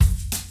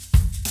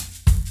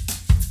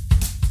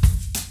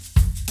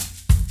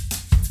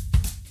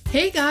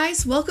Hey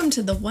guys, welcome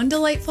to the One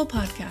Delightful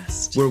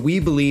Podcast, where we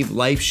believe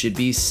life should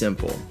be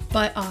simple.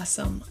 but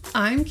awesome.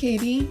 I'm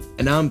Katie.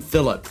 And I'm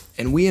Philip,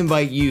 and we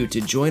invite you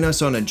to join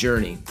us on a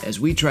journey as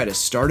we try to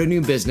start a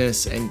new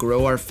business and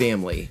grow our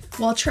family.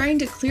 While trying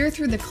to clear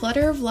through the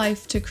clutter of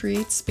life to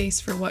create space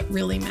for what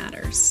really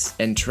matters.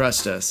 And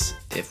trust us,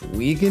 if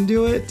we can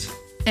do it,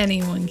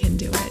 Anyone can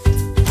do it.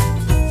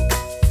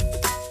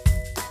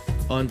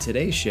 on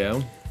today's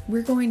show,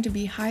 We're going to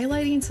be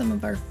highlighting some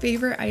of our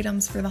favorite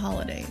items for the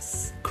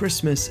holidays.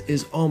 Christmas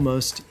is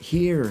almost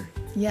here.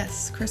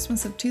 Yes,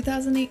 Christmas of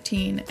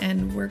 2018,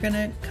 and we're going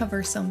to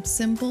cover some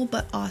simple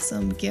but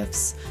awesome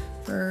gifts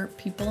for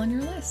people on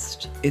your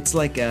list. It's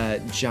like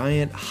a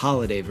giant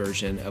holiday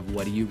version of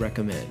What Do You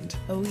Recommend?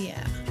 Oh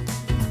yeah.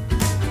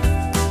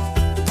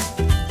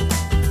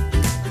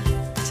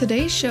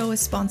 Today's show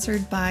is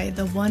sponsored by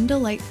the One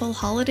Delightful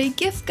Holiday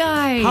Gift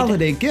Guide.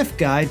 Holiday gift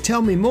guide,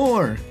 tell me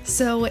more.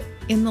 So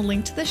in the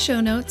link to the show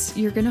notes,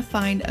 you're going to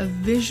find a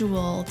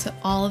visual to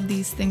all of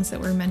these things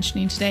that we're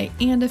mentioning today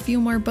and a few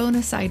more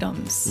bonus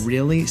items.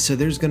 Really? So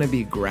there's going to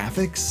be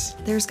graphics?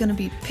 There's going to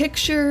be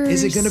pictures.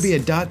 Is it going to be a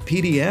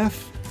 .pdf?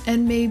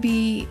 And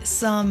maybe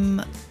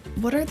some,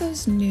 what are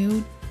those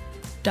new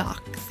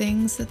doc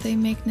things that they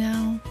make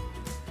now?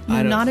 No,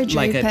 I don't- not a JPEG.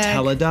 like a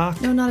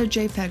teledoc? No, not a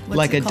JPEG. What's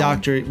Like it a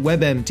called? Dr.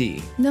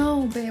 WebMD?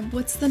 No, babe.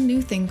 What's the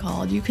new thing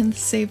called? You can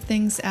save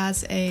things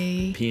as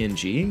a...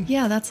 PNG?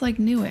 Yeah, that's like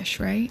newish,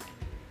 right?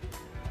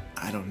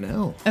 I don't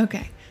know.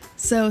 Okay.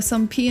 So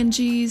some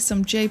PNGs,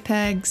 some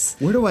JPEGs.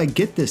 Where do I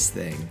get this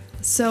thing?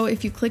 So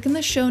if you click in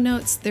the show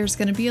notes, there's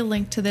going to be a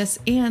link to this,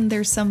 and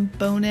there's some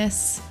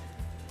bonus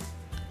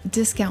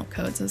discount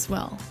codes as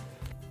well.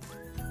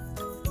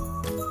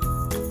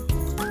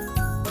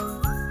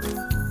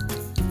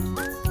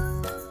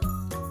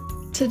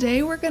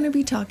 Today we're going to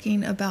be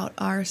talking about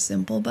our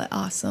simple but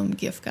awesome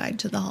gift guide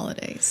to the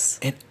holidays.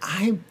 And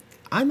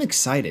I'm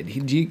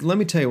excited. Let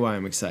me tell you why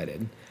I'm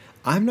excited.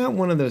 I'm not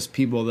one of those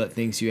people that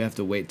thinks you have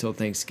to wait till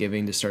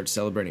Thanksgiving to start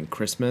celebrating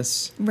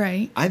Christmas.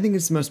 Right. I think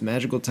it's the most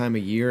magical time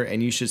of year,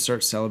 and you should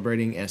start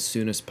celebrating as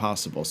soon as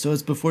possible. So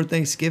it's before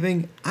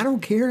Thanksgiving. I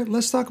don't care.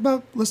 Let's talk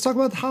about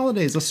the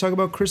holidays. Let's talk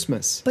about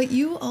Christmas. But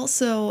you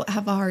also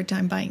have a hard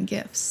time buying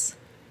gifts.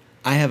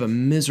 I have a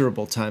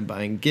miserable time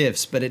buying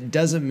gifts, but it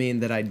doesn't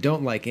mean that I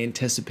don't like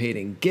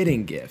anticipating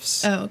getting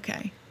gifts. Oh,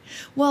 okay.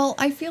 Well,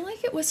 I feel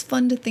like it was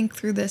fun to think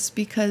through this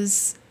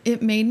because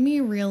it made me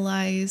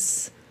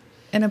realize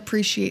and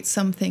appreciate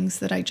some things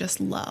that I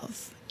just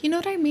love. You know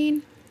what I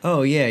mean?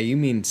 Oh yeah, you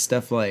mean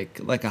stuff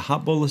like a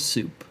hot bowl of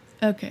soup.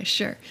 Okay,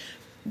 sure.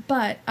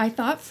 But I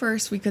thought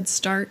first we could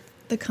start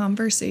the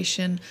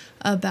conversation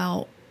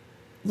about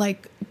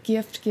like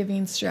gift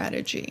giving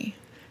strategy.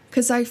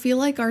 Because I feel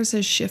like ours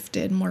has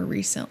shifted more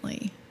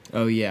recently.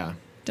 Oh yeah.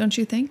 Don't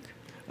you think?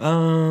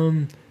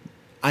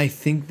 I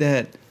think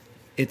that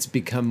it's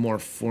become more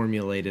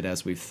formulated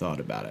as we've thought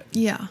about it.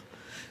 Yeah.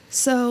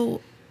 So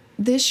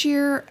this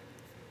year,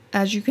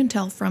 as you can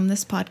tell from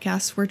this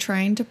podcast, we're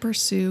trying to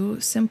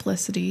pursue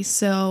simplicity.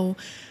 So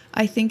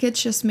I think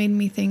it's just made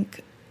me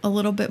think a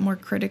little bit more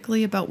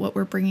critically about what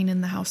we're bringing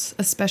in the house,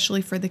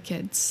 especially for the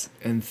kids.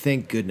 And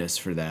thank goodness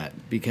for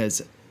that,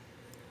 because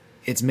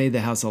it's made the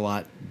house a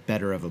lot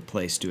better of a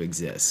place to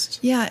exist.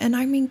 Yeah, and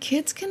I mean,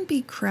 kids can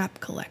be crap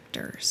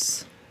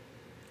collectors.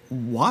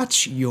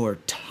 Watch your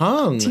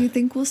tongue. Do you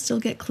think we'll still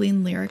get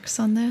clean lyrics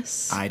on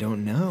this? I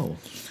don't know.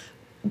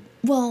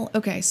 Well,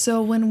 okay,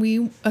 so when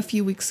we, a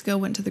few weeks ago,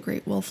 went to the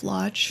Great Wolf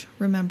Lodge,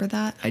 remember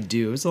that? I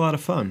do. It was a lot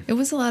of fun. It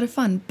was a lot of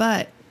fun,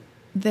 but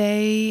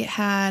they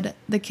had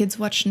the kids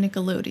watch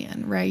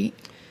Nickelodeon, right?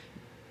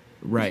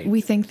 Right. We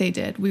think they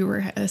did. We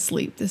were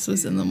asleep. This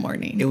was in the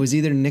morning. It was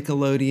either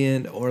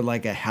Nickelodeon or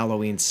like a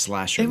Halloween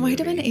slasher It might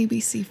have been movie.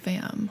 ABC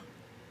Fam.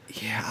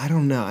 Yeah, I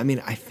don't know. I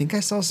mean, I think I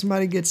saw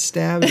somebody get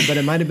stabbed, but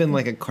it might have been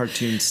like a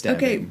cartoon stabbing.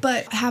 Okay,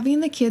 but having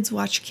the kids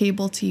watch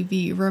cable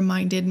TV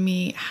reminded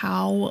me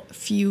how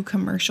few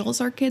commercials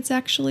our kids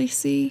actually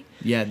see.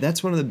 Yeah,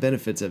 that's one of the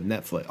benefits of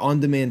Netflix,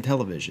 on-demand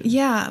television.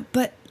 Yeah,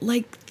 but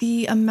like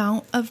the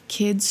amount of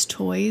kids'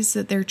 toys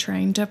that they're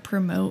trying to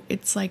promote,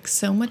 it's like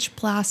so much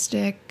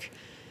plastic.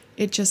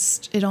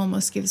 It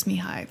almost gives me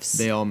hives.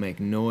 They all make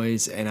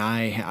noise, and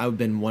I've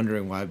been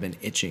wondering why I've been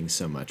itching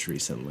so much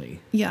recently.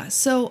 Yeah,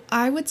 so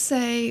I would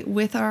say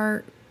with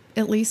our,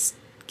 at least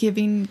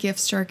giving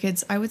gifts to our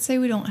kids, I would say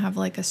we don't have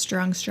like a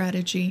strong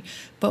strategy,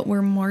 but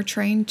we're more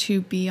trying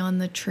to be on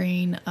the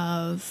train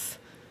of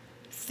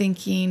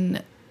thinking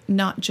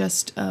not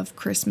just of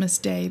Christmas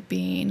Day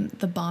being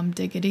the bomb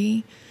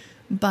diggity,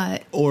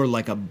 but Or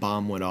like a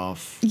bomb went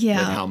off. Yeah,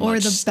 with how or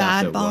much the stuff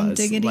bad it bomb was,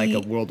 diggity. like a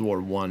World War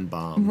I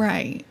bomb.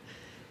 right.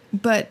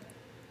 But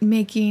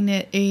making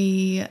it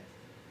a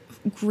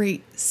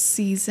great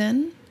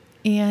season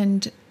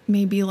and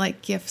maybe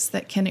like gifts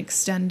that can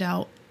extend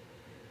out,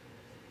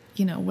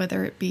 you know,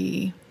 whether it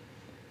be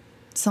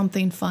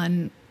something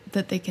fun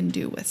that they can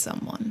do with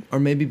someone. Or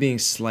maybe being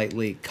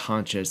slightly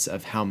conscious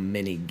of how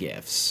many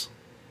gifts.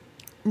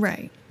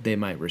 Right. they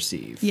might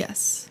receive.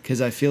 Yes.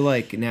 Because I feel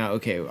like now,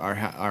 okay,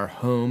 our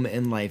home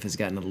and life has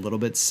gotten a little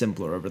bit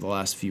simpler over the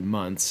last few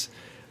months,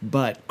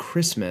 but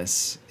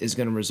Christmas is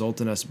going to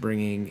result in us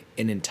bringing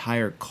an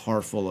entire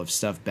car full of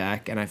stuff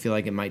back, and I feel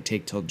like it might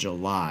take till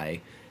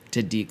July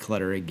to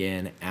declutter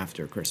again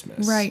after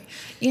Christmas. Right.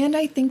 And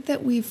I think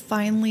that we've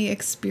finally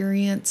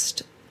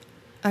experienced,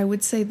 I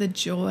would say, the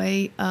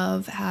joy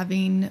of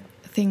having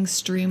things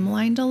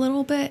streamlined a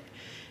little bit.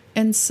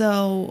 And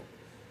so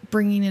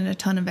bringing in a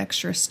ton of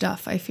extra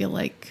stuff, I feel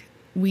like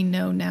we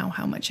know now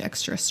how much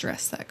extra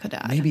stress that could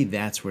add. Maybe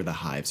that's where the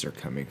hives are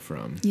coming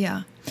from.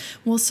 Yeah.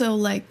 Well, so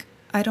like,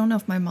 I don't know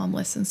if my mom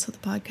listens to the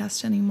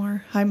podcast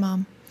anymore. Hi,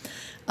 Mom.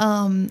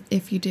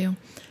 If you do.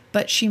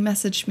 But she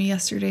messaged me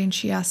yesterday and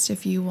she asked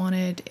if you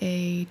wanted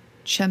a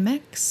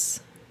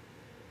Chemex.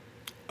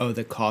 Oh,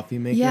 the coffee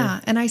maker?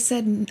 Yeah. And I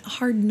said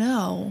hard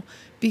no,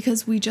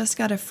 because we just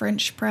got a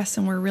French press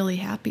and we're really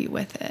happy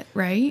with it,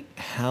 right?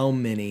 How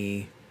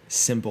many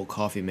simple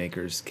coffee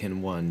makers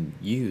can one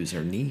use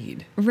or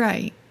need?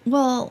 Right.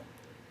 Well,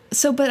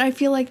 so, but I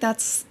feel like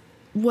that's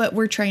what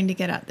we're trying to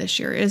get at this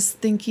year, is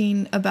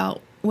thinking about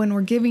when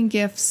we're giving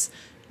gifts,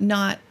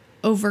 not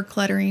over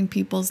cluttering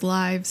people's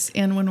lives,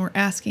 and when we're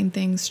asking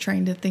things,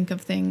 trying to think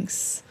of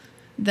things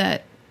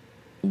that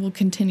will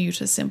continue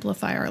to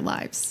simplify our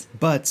lives.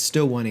 But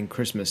still wanting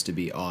Christmas to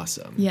be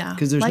awesome. Yeah.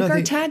 Because there's like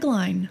nothing, our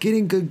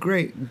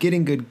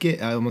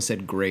tagline. I almost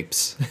said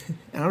grapes.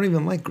 I don't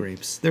even like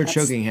grapes. They're a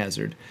choking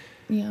hazard.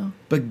 Yeah.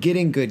 But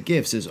getting good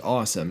gifts is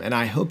awesome. And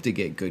I hope to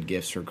get good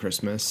gifts for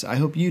Christmas. I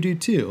hope you do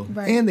too.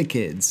 Right. And the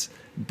kids.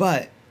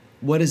 But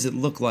what does it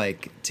look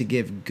like to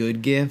give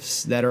good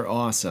gifts that are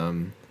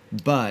awesome,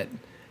 but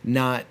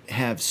not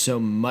have so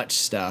much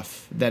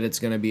stuff that it's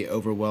going to be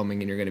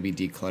overwhelming and you're going to be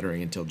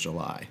decluttering until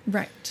July?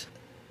 Right.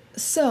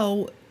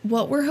 So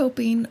what we're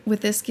hoping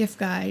with this gift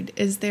guide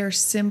is they're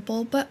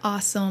simple but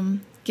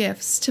awesome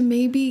gifts to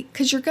maybe,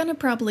 because you're going to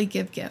probably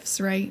give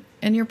gifts, right?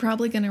 And you're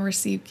probably going to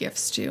receive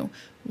gifts too.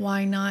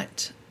 Why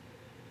not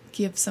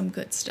give some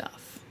good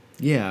stuff?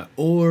 Yeah,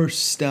 or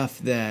stuff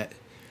that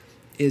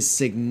is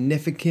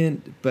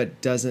significant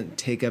but doesn't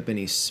take up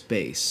any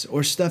space,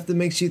 or stuff that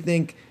makes you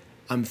think,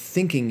 I'm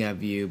thinking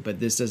of you, but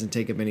this doesn't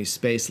take up any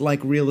space, like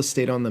real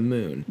estate on the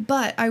moon.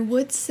 But I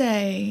would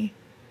say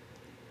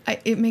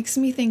it makes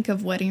me think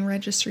of wedding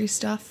registry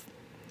stuff.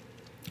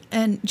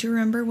 And do you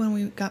remember when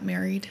we got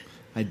married?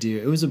 I do.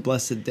 It was a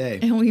blessed day.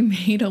 And we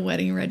made a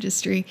wedding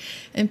registry,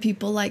 and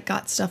people like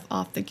got stuff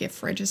off the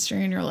gift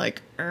registry, and you're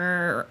like,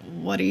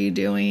 what are you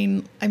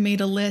doing? I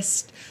made a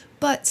list.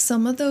 But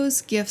some of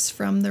those gifts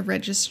from the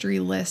registry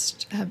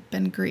list have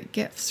been great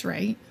gifts,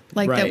 right?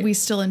 Like Right. that we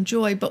still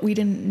enjoy, but we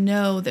didn't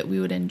know that we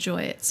would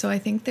enjoy it. So I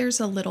think there's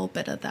a little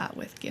bit of that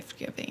with gift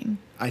giving.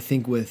 I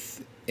think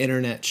with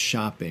internet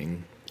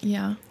shopping,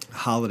 Yeah.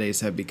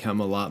 holidays have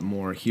become a lot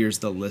more, here's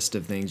the list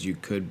of things you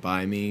could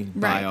buy me,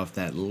 buy Right. off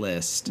that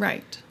list.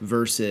 Right.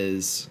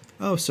 Versus,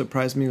 oh,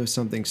 surprise me with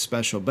something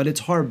special. But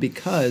it's hard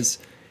because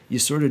you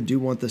sort of do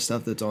want the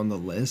stuff that's on the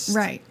list.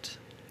 Right.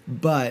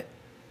 But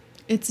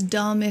It's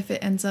dumb if it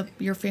ends up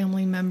your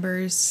family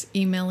members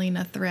emailing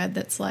a thread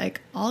that's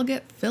like, I'll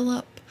get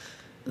Philip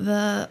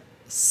the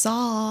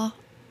saw.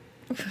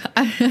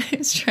 I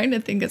was trying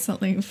to think of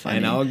something funny.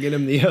 and I'll get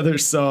him the other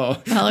saw.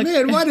 I'll-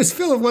 Man, why does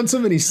Philip want so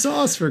many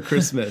saws for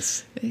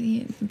Christmas?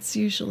 It's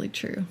usually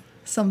true.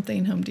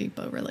 Something Home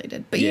Depot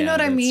related. But you Yeah, know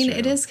what I that's mean? true.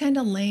 It is kind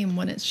of lame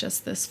when it's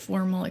just this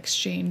formal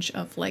exchange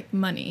of like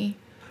money.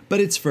 But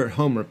it's for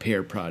home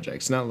repair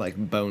projects, not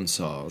like bone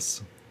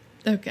saws.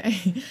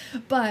 Okay.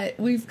 But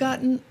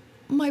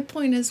my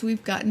point is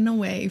we've gotten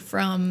away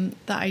from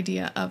the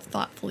idea of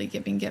thoughtfully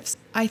giving gifts.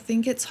 I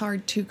think it's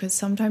hard too, because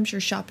sometimes you're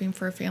shopping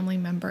for a family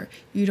member.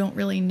 You don't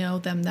really know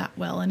them that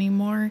well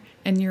anymore.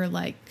 And you're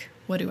like,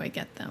 what do I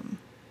get them?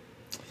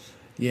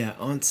 Yeah,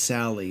 Aunt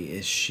Sally,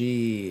 is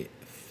she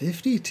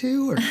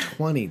 52 or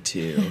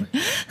 22?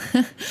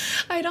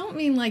 I don't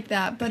mean like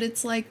that, but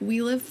it's like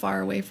we live far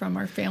away from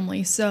our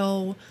family.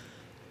 So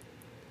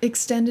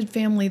extended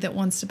family that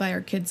wants to buy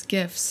our kids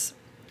gifts,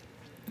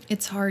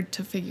 it's hard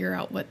to figure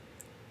out what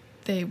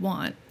they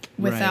want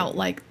without Right.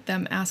 like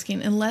them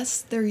asking,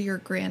 unless they're your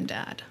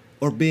granddad.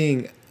 Or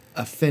being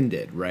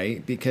offended,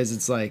 right? Because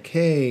it's like,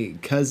 hey,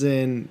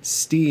 cousin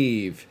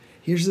Steve,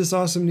 here's this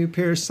awesome new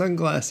pair of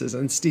sunglasses.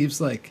 And Steve's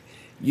like,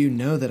 you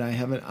know that I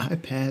have an eye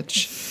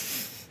patch.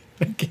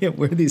 I can't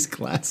wear these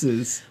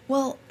glasses.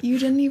 Well, you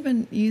didn't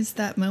even use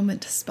that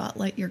moment to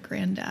spotlight your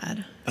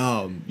granddad.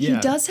 Yeah. He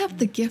does have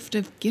the gift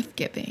of gift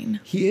giving.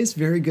 He is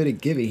very good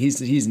at giving.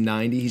 He's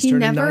 90. He's He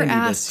turning never 90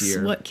 asks this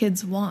year. what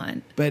kids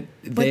want. But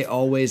they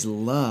always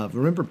love.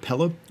 Remember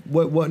Pello?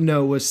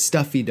 No, it was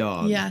Stuffy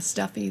Dog. Yeah,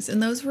 stuffies.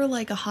 And those were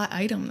like a hot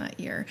item that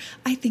year.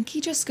 I think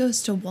he just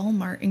goes to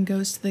Walmart and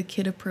goes to the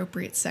kid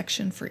appropriate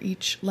section for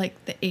each,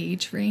 like the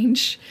age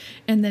range,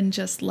 and then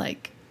just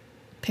like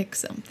pick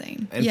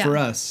something. And yeah. for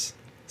us,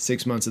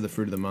 6 months of the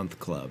Fruit of the Month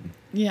Club.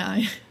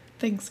 Yeah.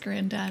 Thanks,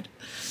 Granddad.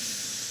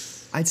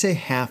 I'd say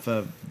half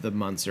of the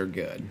months are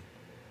good.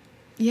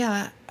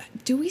 Yeah.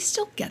 Do we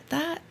still get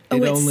that? It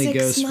it's only 6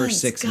 goes for months.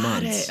 6 Got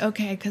months. it.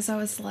 Okay, because I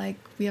was like,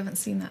 we haven't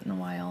seen that in a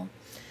while.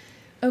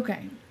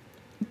 Okay.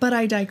 But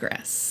I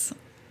digress.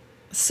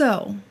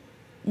 So,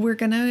 we're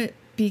going to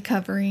be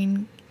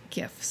covering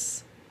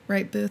gifts,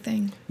 right,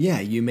 Boothing? Yeah,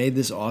 you made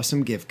this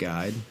awesome gift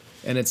guide,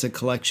 and it's a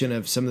collection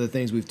of some of the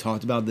things we've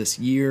talked about this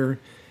year.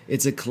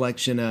 It's a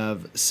collection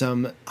of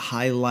some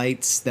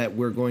highlights that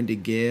we're going to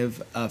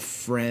give of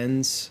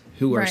friends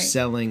who are Right.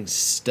 selling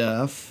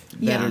stuff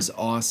that Yeah. is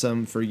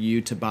awesome for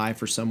you to buy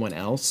for someone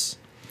else.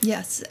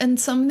 Yes, and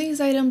some of these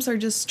items are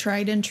just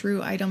tried and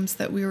true items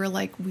that we were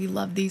like, we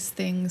love these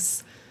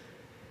things.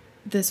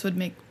 This would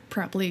make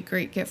probably a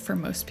great gift for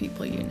most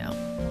people, you know.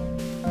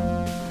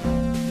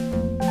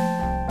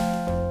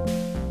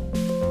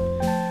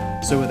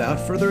 So without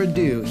further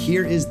ado,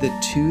 here is the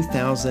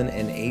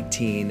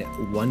 2018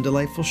 One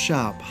Delightful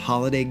Shop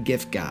Holiday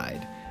Gift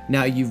Guide.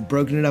 Now, you've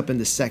broken it up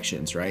into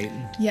sections, right?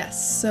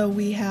 Yes, so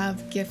we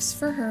have gifts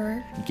for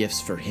her,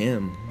 Gifts for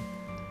him,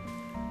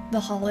 the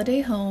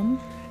holiday home,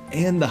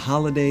 and the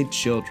holiday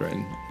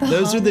children. The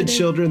Those are the holiday-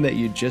 children that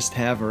you just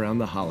have around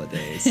the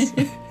holidays.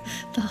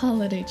 the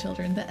holiday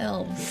children, the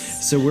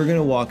elves. So we're going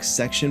to walk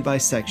section by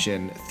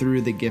section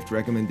through the gift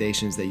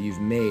recommendations that you've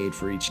made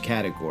for each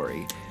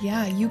category.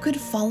 Yeah, you could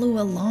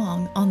follow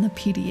along on the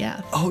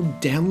PDF. Oh,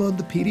 download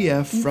the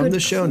PDF You from could the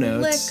show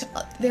notes.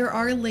 There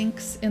are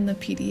links in the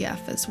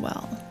PDF as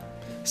well.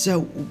 So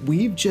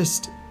we've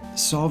just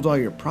solved all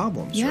your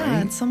problems, Yeah, right?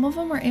 and some of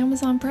them are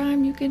Amazon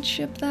Prime. You can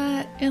ship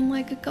that in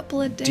like a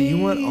couple of days. Do you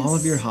want all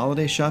of your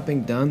holiday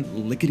shopping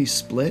done lickety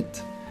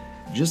split?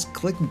 Just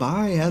click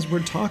buy as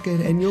we're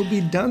talking and you'll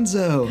be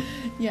donezo.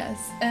 Yes,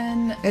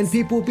 and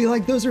people will be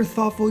like, those are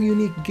thoughtful,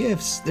 unique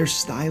gifts. They're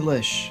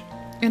stylish.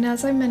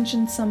 as I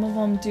mentioned, some of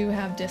them do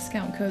have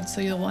discount codes, so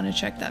you'll want to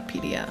check that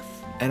PDF.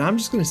 And I'm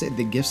just going to say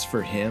the gifts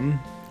for him,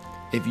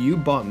 if you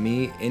bought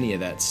me any of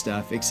that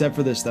stuff, except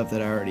for the stuff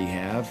that I already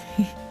have,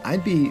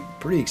 I'd be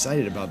pretty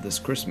excited about this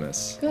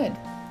Christmas. Good.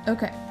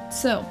 Okay,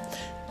 so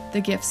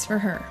the gifts for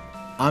her.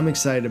 I'm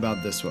excited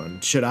about this one.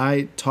 Should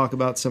I talk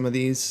about some of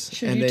these?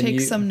 Should you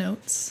take some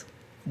notes?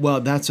 Well,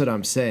 that's what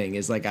I'm saying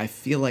is like I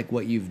feel like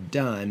what you've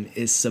done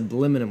is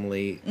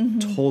subliminally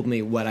told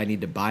me what I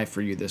need to buy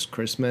for you this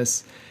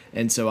Christmas.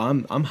 And so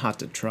I'm hot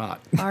to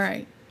trot. All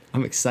right,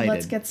 I'm excited.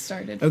 let's get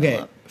started. Okay,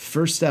 Philip.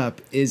 first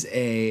up is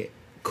a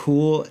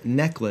cool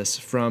necklace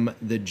from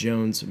the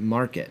Jones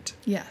Market.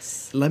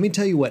 Yes. Let me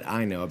tell you what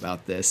I know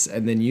about this,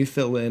 and then you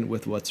fill in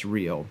with what's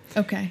real.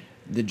 Okay.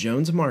 The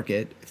Jones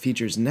Market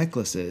features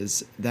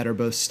necklaces that are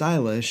both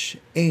stylish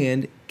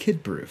and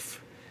kid-proof.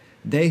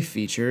 They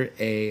feature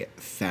a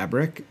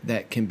fabric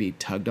that can be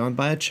tugged on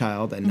by a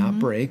child and not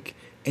break,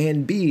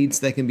 and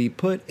beads that can be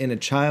put in a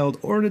child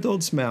or an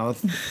adult's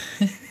mouth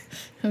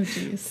Oh,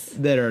 geez.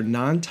 that are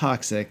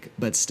non-toxic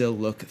but still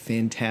look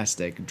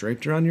fantastic,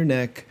 draped around your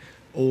neck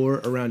or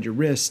around your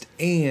wrist.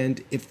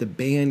 And if the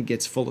band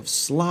gets full of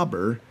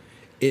slobber,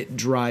 it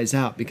dries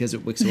out because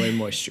it wicks away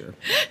moisture.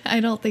 I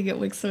don't think it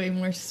wicks away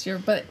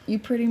moisture, but you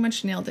pretty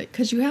much nailed it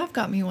because you have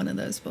got me one of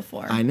those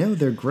before. I know,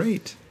 they're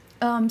great.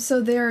 So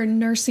they're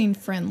nursing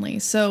friendly.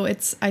 So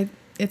it's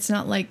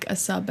not like a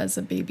sub as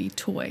a baby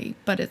toy,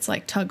 but it's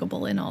like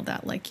tuggable and all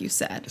that, like you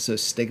said. So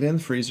stick it in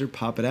the freezer,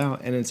 pop it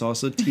out, and it's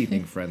also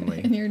teething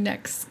friendly. And your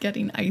neck's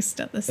getting iced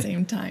at the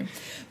same time.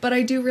 But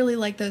I do really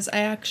like those. I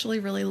actually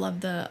really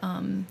love the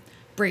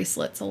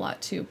bracelets a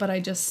lot too, but I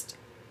just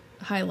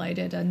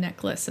highlighted a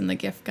necklace in the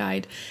gift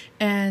guide.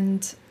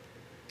 And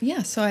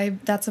yeah, so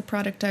that's a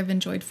product I've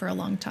enjoyed for a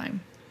long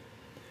time.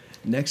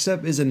 Next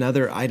up is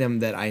another item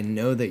that I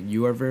know that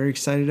you are very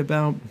excited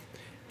about.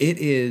 It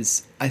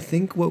is, I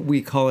think what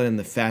we call it in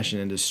the fashion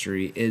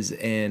industry is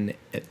an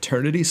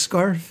eternity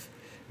scarf,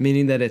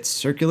 meaning that it's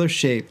circular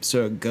shape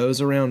so it goes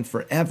around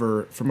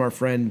forever, from our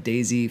friend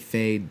Daisy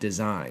Faye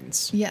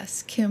Designs.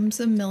 Yes, Kim's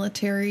a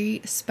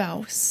military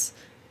spouse.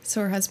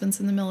 So her husband's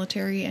in the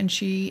military and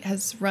she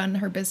has run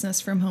her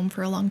business from home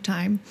for a long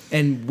time.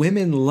 And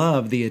women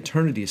love the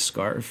eternity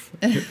scarf.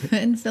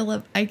 And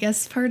Philip, I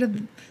guess part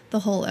of the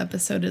whole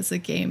episode is a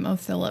game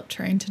of Philip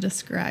trying to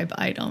describe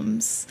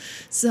items.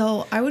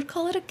 So I would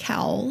call it a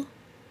cowl.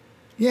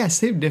 Yeah,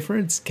 same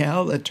difference.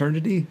 Cal,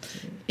 eternity.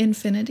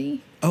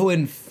 Infinity. Oh,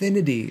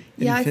 infinity.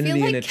 Yeah, Infinity I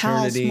feel and like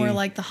cowl's eternity. more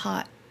like the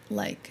hot,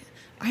 like,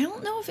 I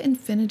don't know if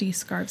infinity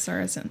scarves are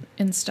as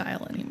in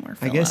style anymore, I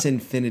Philip. guess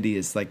infinity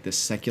is like the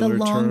secular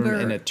longer- term,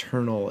 and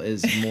eternal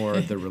is more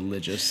the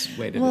religious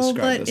way to Well,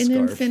 describe but the an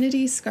scarf.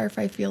 infinity scarf,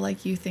 I feel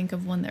like you think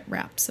of one that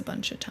wraps a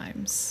bunch of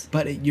times.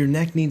 But your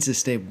neck needs to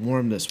stay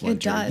warm this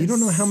winter. does. You don't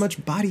know how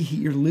much body heat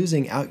you're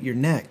losing out your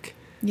neck.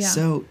 Yeah.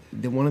 So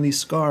one of these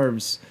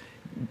scarves,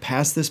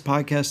 pass this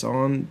podcast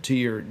on to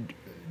your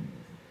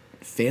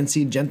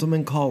fancy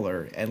gentleman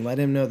caller and let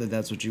him know that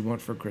that's what you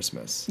want for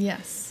Christmas.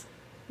 Yes.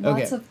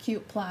 Okay. Lots of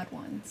cute plaid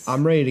ones.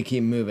 I'm ready to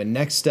keep moving.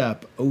 Next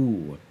up,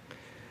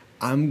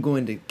 I'm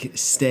going to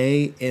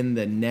stay in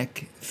the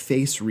neck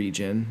face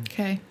region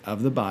Okay.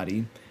 of the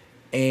body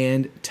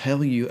and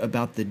tell you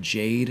about the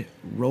Jade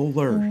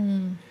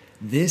Roller.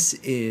 This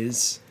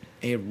is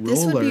A roller.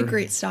 This would be a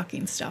great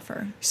stocking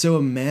stuffer. So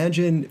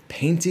imagine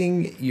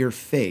painting your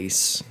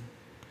face,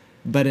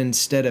 but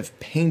instead of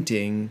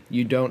painting,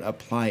 you don't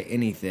apply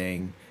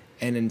anything.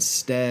 And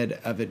instead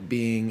of it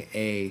being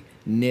a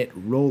knit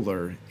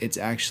roller, it's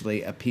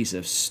actually a piece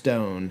of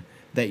stone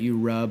that you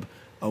rub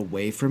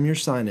away from your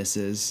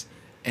sinuses,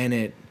 and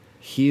it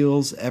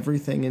heals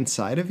everything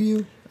inside of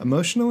you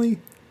emotionally.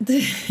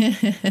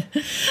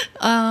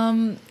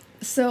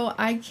 So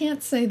I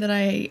can't say that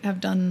I have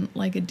done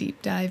like a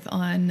deep dive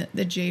on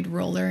the jade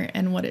roller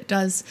and what it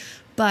does,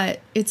 but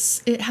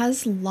it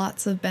has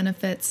lots of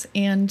benefits,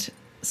 and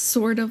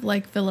sort of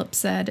like Philip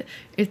said,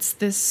 it's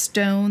this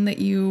stone that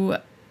you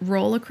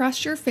roll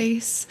across your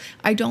face.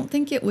 I don't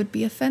think it would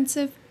be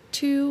offensive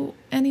to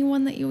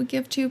anyone that you would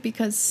give to,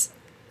 because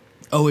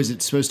Oh, is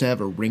it supposed to have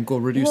a wrinkle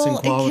reducing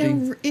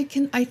quality? It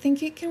can. I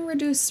think it can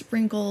reduce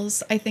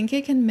wrinkles. I think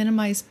it can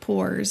minimize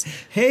pores.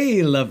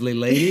 Hey, lovely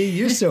lady,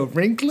 you're so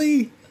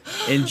wrinkly.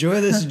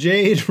 Enjoy this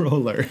jade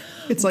roller.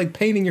 It's like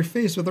painting your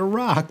face with a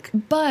rock.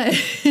 But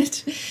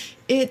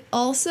it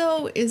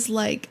also is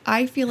like,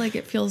 I feel like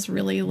it feels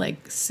really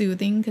like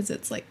soothing because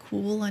it's like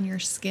cool on your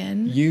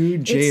skin. You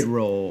jade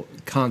roll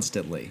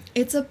constantly.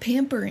 It's a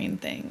pampering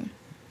thing.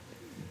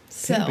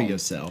 Pamper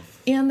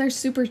yourself. And they're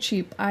super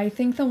cheap. I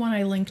think the one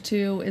I linked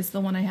to is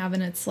the one I have,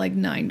 and it's like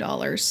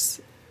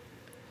 $9.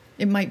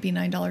 It might be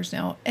 $9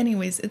 now.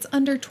 Anyways, it's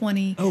under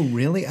 20. Oh,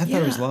 really? I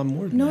thought it was a lot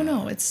more than that.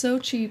 No, it's so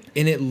cheap.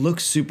 And it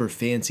looks super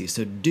fancy.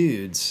 So,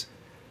 dudes,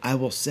 I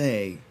will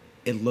say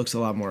it looks a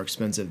lot more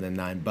expensive than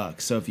 $9.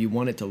 So, if you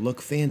want it to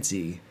look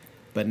fancy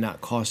but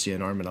not cost you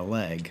an arm and a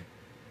leg,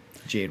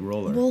 jade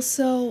roller. Well,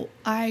 so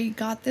I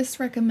got this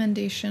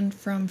recommendation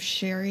from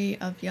Sherry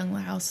of Young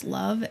House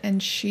Love,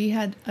 and she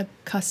had a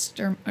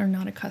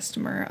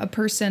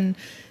person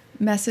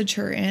message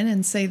her in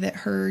and say that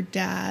her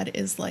dad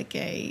is like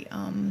a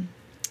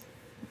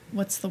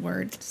what's the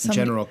word?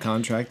 General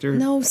contractor?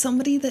 No,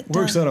 somebody that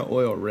works on an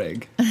oil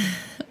rig.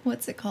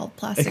 What's it called?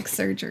 Plastic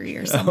surgery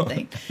or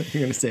something.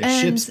 You're gonna say a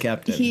and ship's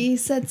captain. He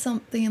said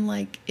something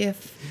like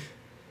if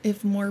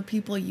more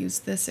people use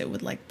this, it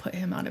would like put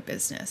him out of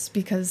business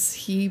because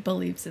he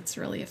believes it's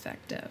really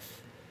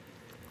effective.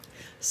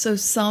 So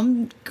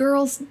some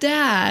girl's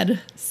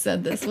dad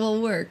said this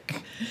will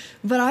work,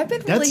 but I've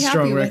been really happy with it. That's a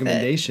strong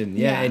recommendation.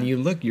 Yeah, and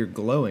you're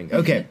glowing.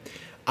 Okay,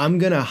 I'm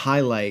going to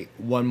highlight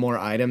one more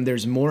item.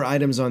 There's more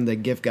items on the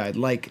gift guide,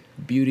 like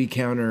Beauty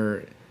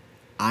Counter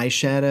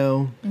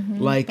eyeshadow,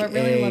 like but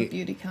really love a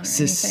Beauty Counter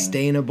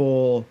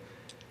sustainable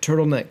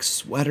turtleneck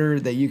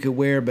sweater that you could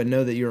wear, but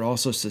know that you're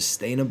also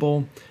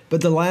sustainable. But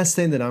the last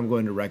thing that I'm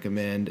going to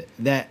recommend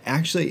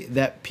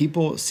that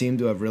people seem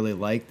to have really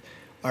liked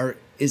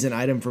is an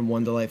item from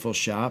One Delightful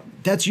Shop.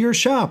 That's your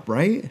shop,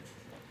 right?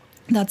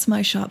 That's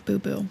my shop, Boo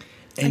Boo.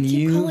 And I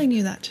keep calling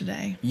you that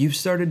today. You've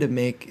started to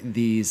make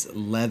these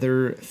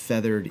leather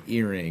feathered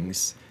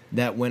earrings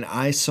that when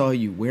I saw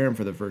you wear them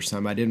for the first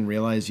time, I didn't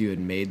realize you had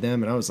made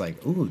them. And I was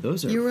like, ooh,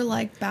 those are... You were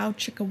like, bow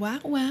chicka wow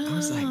wow. I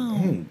was like,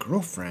 oh,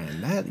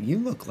 girlfriend, you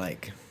look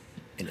like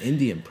an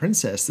Indian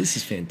princess. This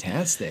is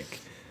fantastic.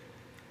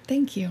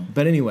 Thank you.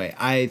 But anyway,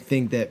 I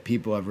think that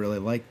people have really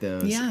liked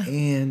those. Yeah.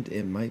 And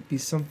it might be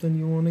something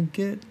you want to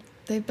get.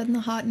 They've been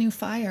the hot new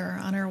fire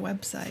on our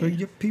website. For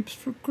your peeps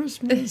for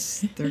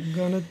Christmas. They're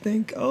going to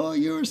think, oh,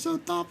 you are so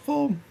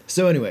thoughtful.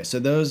 So anyway,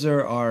 those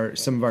are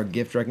some of our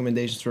gift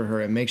recommendations for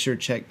her. And make sure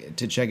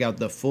to check out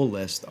the full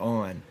list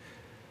on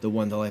the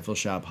One Delightful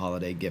Shop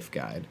Holiday Gift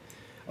Guide.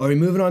 Are we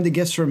moving on to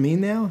gifts from me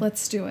now?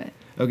 Let's do it.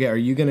 Okay, are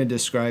you going to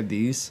describe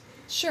these?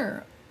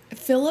 Sure.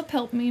 Philip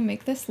helped me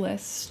make this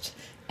list.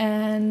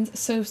 And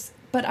so,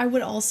 but I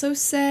would also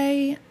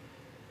say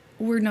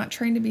we're not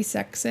trying to be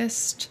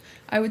sexist.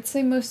 I would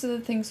say most of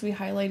the things we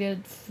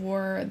highlighted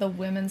for the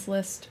women's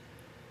list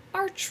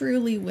are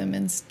truly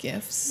women's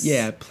gifts.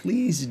 Yeah,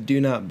 please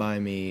do not buy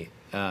me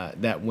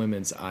that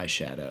women's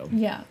eyeshadow.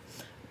 Yeah.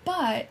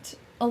 But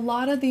a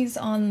lot of these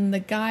on the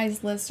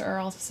guys' list are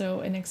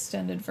also an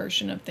extended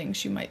version of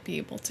things you might be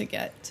able to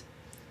get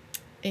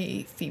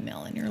a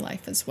female in your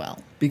life as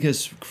well.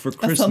 Because for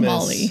Christmas...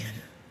 A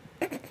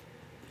famale.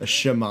 A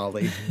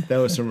shamali. That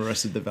was from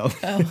Arrested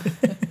Development.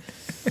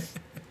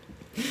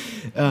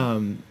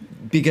 Oh.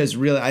 Because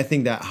really, I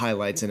think that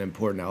highlights an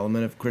important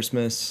element of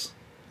Christmas,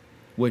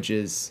 which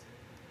is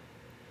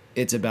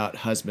it's about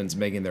husbands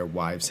making their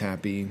wives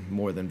happy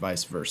more than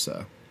vice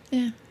versa.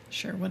 Yeah,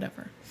 sure,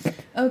 whatever.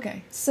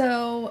 Okay,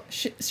 so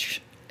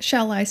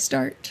shall I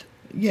start?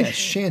 Yeah,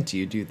 shan't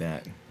you do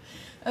that?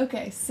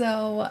 Okay,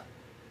 so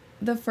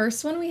the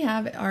first one we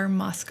have are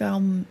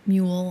Moscow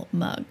Mule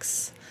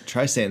mugs.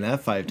 Try saying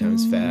that 5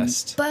 times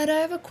fast. But I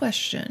have a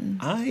question.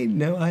 I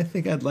know. I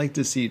think I'd like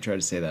to see you try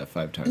to say that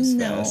 5 times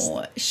fast.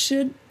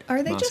 No,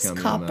 are they just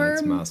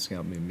copper?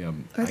 Moscow Mule.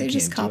 Are they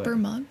just copper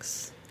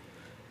mugs?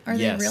 Are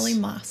they really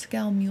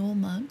Moscow Mule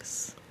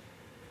mugs?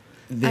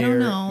 They're I don't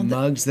know.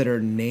 Mugs that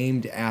are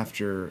named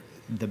after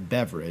the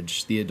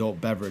beverage, the adult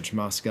beverage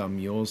Moscow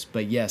Mules.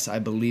 But yes, I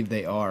believe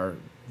they are.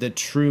 The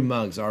true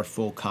mugs are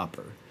full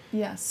copper.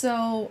 Yeah,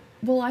 so,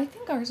 well, I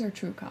think ours are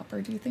true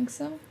copper. Do you think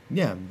so?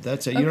 Yeah,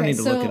 that's it. You don't Okay, need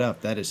to look so it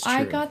up. That is true.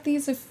 I got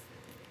these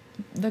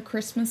the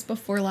Christmas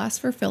before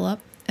last for Philip,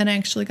 and I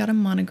actually got them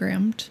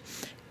monogrammed.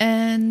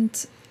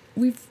 And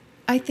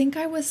I think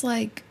I was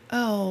like,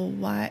 oh,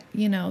 why,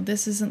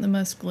 this isn't the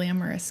most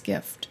glamorous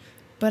gift.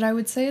 But I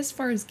would say, as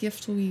far as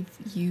gifts we've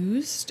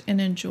used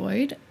and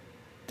enjoyed,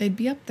 they'd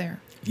be up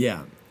there.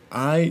 Yeah,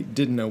 I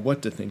didn't know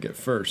what to think at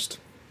first.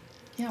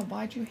 Yeah,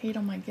 why'd you hate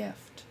on my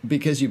gift?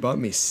 Because you bought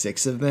me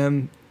 6 of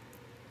them.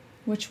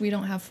 Which we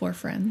don't have 4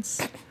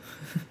 friends.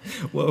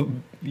 Well,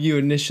 you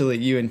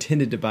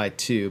intended to buy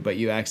 2, but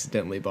you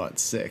accidentally bought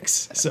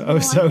 6. So,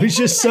 Well, so I was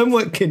just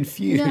somewhat No,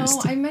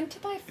 confused. I meant to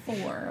buy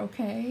 4,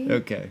 okay?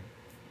 Okay.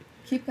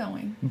 Keep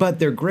going. But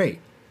they're great.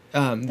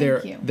 Thank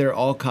you. They're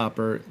all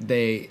copper.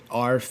 They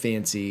are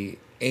fancy,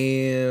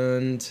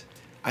 and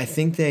I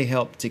think they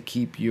help to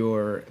keep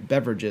your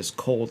beverages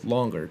cold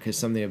longer because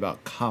something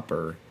about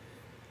copper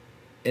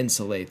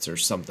insulates or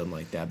something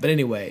like that. But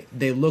anyway,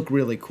 they look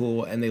really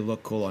cool, and they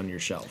look cool on your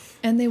shelf.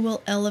 And they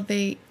will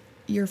elevate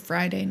your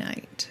Friday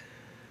night.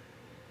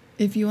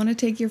 If you want to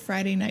take your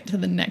Friday night to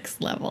the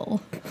next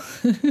level.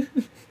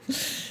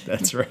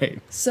 That's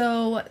right.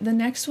 So the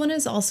next one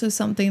is also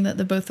something that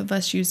the both of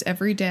us use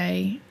every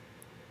day.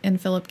 And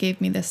Philip gave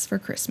me this for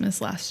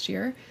Christmas last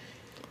year.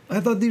 I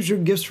thought these were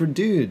gifts for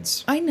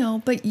dudes. I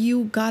know, but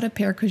you got a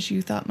pair because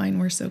you thought mine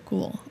were so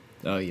cool.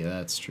 Oh, yeah,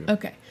 that's true.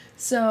 Okay.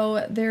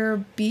 So they're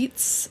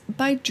Beats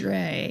by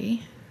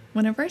Dre.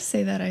 Whenever I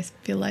say that, I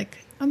feel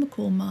like I'm a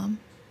cool mom.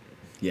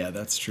 Yeah,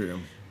 that's true.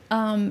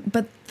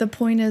 But the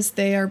point is,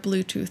 they are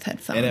Bluetooth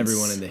headphones. And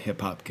everyone in the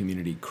hip-hop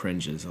community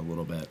cringes a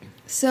little bit.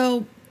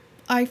 So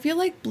I feel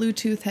like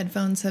Bluetooth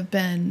headphones have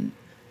been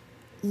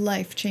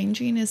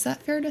life-changing. Is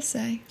that fair to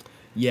say?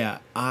 Yeah,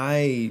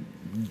 I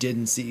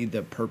didn't see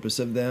the purpose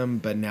of them,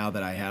 but now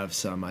that I have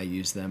some, I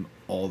use them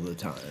all the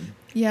time.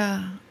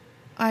 Yeah.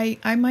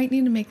 I might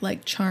need to make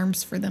like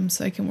charms for them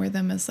so I can wear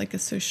them as like a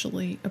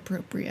socially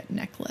appropriate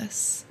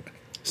necklace.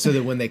 So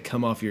that when they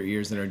come off your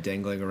ears and are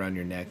dangling around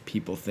your neck,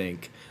 people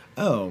think,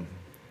 oh,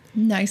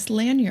 Nice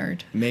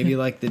lanyard. maybe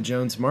like the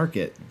Jones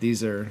Market.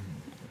 These are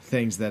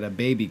things that a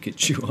baby could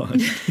chew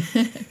on.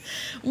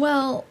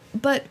 Well,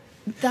 but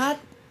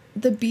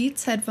the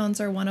Beats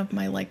headphones are one of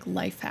my like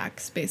life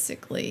hacks,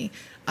 basically.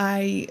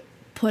 I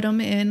put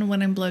them in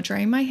when I'm blow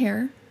drying my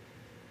hair,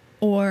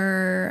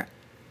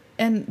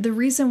 and the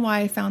reason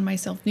why I found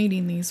myself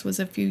needing these was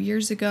a few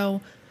years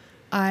ago,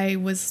 I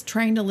was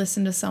trying to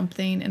listen to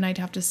something and I'd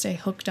have to stay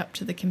hooked up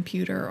to the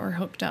computer or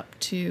hooked up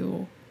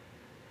to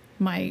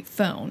my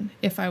phone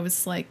if I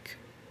was like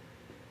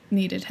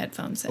needed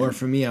headphones in. Or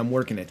for me, I'm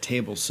working a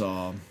table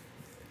saw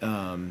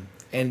and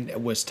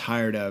was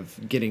tired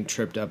of getting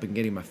tripped up and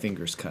getting my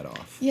fingers cut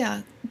off.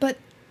 Yeah, but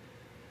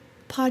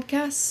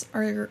podcasts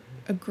are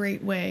a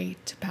great way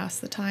to pass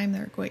the time.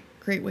 They're a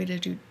great way to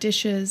do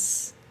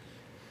dishes,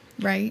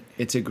 right?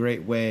 It's a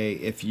great way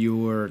if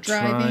you're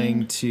Driving.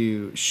 trying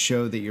to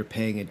show that you're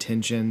paying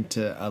attention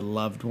to a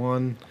loved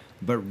one,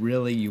 but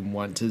really you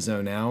want to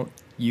zone out.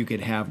 You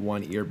could have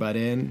one earbud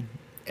in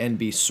and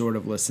be sort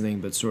of listening,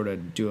 but sort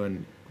of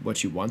doing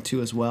what you want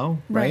to as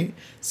well, right?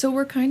 So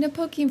we're kind of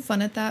poking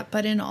fun at that,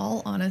 but in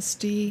all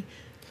honesty,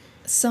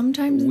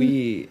 sometimes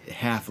We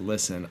half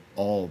listen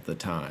all the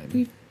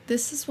time.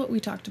 this is what we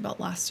talked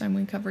about last time.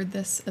 We covered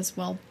this as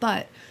well,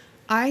 but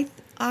I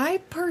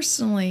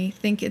personally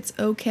think it's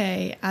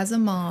okay as a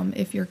mom,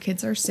 if your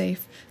kids are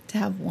safe, to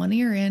have one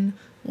ear in,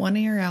 one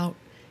ear out.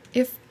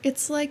 If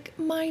it's like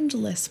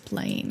mindless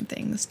playing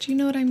things. Do you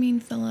know what I mean,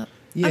 Philip?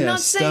 I'm Yeah, not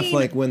stuff saying,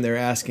 like when they're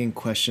asking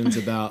questions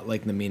about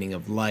like the meaning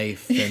of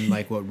life and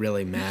like what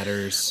really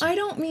matters. I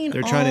don't mean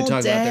They're trying to all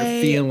talk about their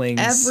day,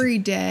 feelings. every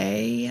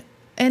day.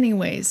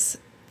 Anyways,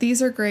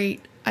 these are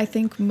great. I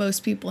think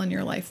most people in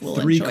your life will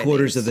enjoy 3/4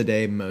 these. of the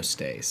day, most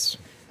days.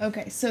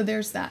 Okay, so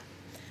there's that.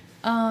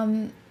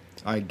 All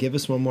right, give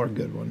us one more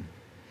good one.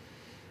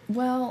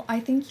 Well, I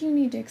think you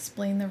need to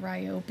explain the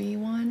Ryobi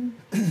one.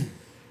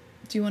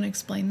 Do you want to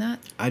explain that?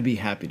 I'd be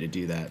happy to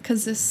do that.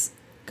 Because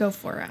go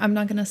for it. I'm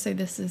not going to say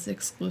this is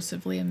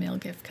exclusively a male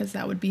gift because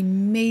that would be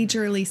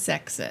majorly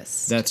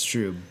sexist. That's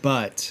true.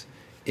 But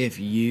if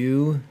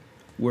you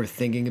were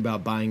thinking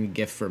about buying a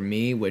gift for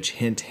me, which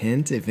hint,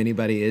 hint, if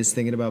anybody is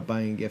thinking about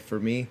buying a gift for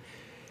me,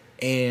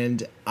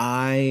 and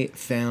I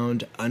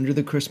found under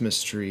the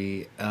Christmas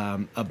tree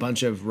a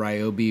bunch of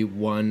Ryobi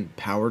One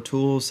power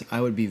tools,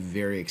 I would be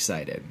very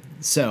excited.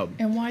 So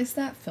And why is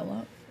that,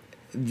 Philip?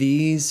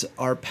 these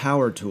are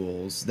power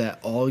tools that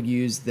all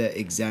use the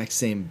exact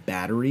same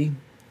battery.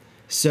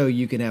 So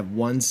you can have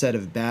one set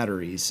of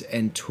batteries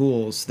and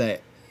tools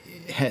that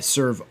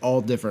serve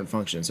all different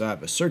functions. So I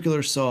have a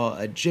circular saw,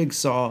 a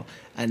jigsaw,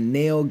 a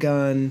nail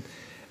gun,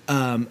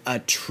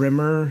 a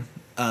trimmer,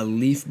 a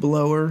leaf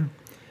blower.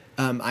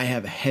 I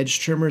have hedge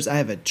trimmers. I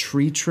have a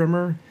tree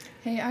trimmer.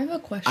 Hey, I have a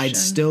question. I'd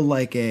still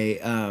like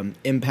a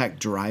impact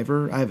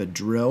driver. I have a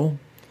drill.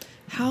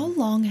 How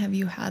long have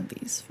you had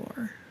these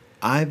for?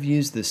 I've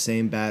used the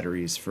same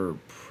batteries for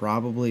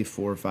probably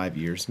 4 or 5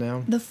 years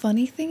now. The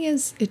funny thing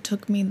is, it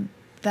took me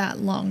that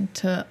long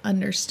to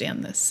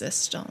understand this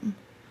system.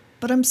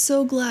 But I'm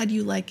so glad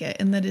you like it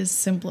and that it has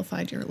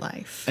simplified your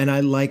life. And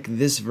I like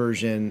this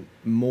version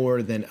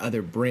more than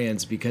other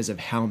brands because of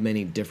how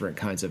many different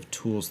kinds of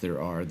tools there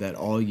are that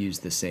all use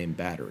the same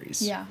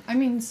batteries. Yeah, I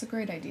mean, it's a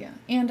great idea.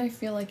 And I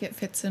feel like it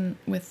fits in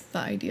with the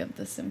idea of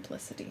the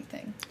simplicity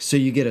thing. So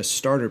you get a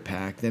starter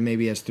pack that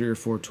maybe has 3 or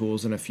 4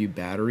 tools and a few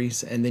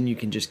batteries, and then you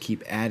can just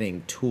keep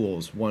adding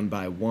tools one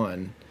by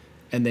one,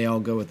 and they all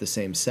go with the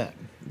same set.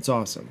 It's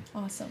awesome.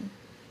 Awesome.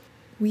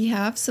 We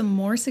have some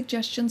more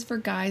suggestions for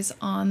guys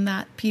on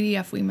that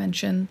PDF we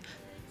mentioned,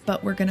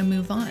 but we're going to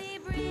move on.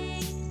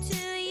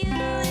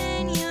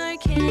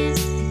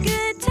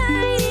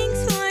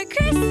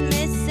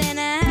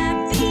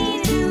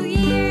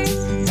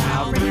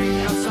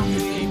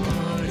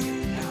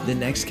 The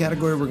next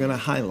category we're going to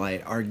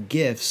highlight are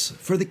gifts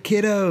for the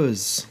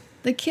kiddos.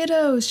 The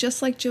kiddos,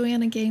 just like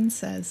Joanna Gaines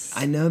says.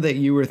 I know that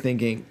you were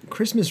thinking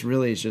Christmas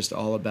really is just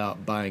all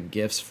about buying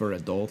gifts for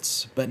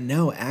adults, but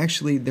no,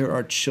 actually there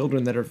are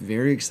children that are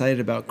very excited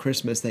about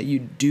Christmas that you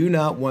do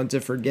not want to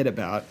forget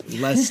about,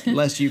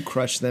 lest you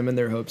crush them in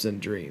their hopes and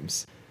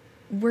dreams.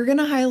 We're going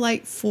to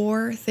highlight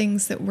 4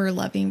 things that we're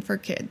loving for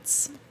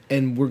kids.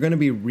 And we're going to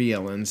be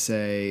real and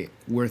say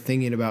we're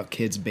thinking about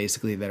kids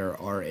basically that are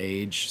our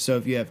age. So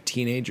if you have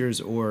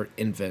teenagers or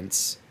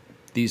infants,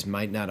 these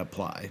might not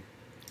apply.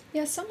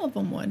 Yeah, some of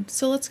them would.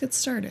 So let's get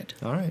started.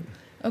 All right.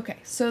 Okay,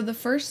 so the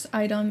first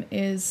item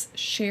is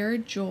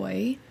Shared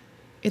Joy.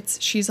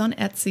 She's on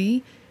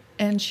Etsy,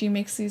 and she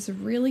makes these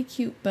really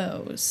cute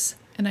bows.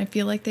 And I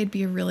feel like they'd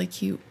be a really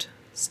cute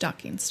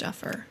stocking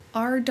stuffer.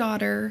 Our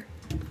daughter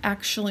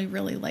actually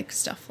really likes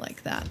stuff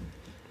like that.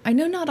 I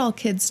know not all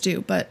kids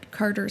do, but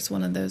Carter's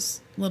one of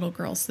those little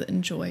girls that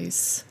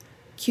enjoys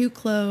cute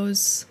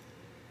clothes,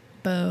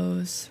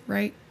 bows,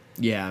 right?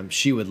 Yeah,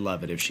 she would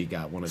love it if she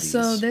got one of these.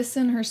 So this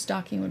in her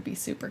stocking would be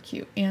super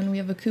cute. And we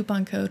have a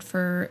coupon code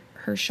for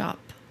her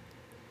shop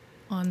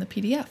on the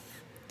PDF.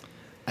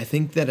 I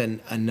think that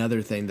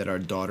another thing that our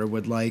daughter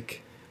would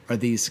like are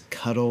these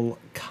Cuddle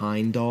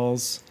Kind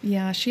dolls.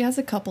 Yeah, she has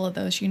a couple of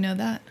those. You know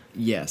that?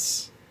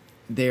 Yes.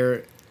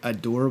 They're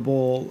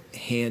adorable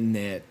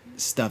hand-knit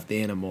stuffed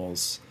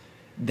animals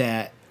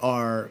that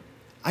are,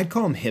 I'd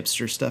call them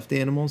hipster stuffed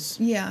animals.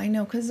 Yeah, I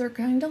know, because they're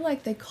kind of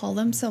like, they call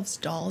themselves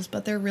dolls,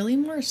 but they're really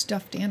more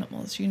stuffed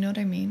animals. You know what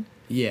I mean?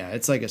 Yeah,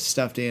 it's like a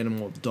stuffed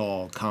animal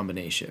doll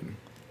combination.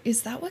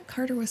 Is that what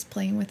Carter was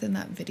playing with in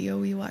that video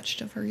we watched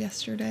of her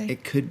yesterday?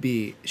 It could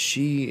be.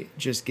 She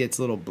just gets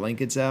little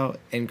blankets out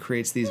and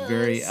creates these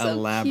very so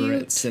elaborate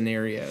cute.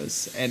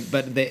 scenarios.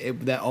 But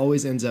that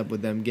always ends up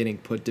with them getting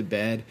put to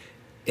bed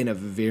in a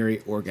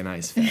very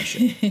organized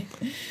fashion.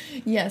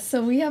 Yeah,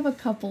 so we have a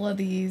couple of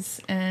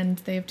these, and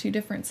they have 2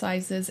 different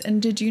sizes.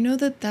 And did you know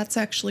that that's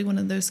actually one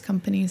of those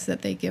companies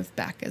that they give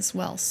back as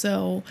well?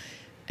 So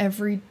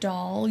every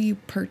doll you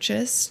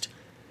purchased,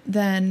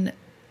 then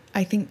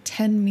I think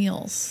 10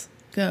 meals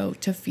go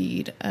to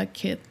feed a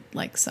kid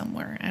like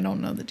somewhere. I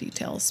don't know the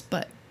details,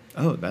 but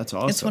Oh, that's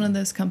awesome. it's one of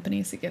those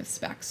companies that gives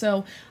back.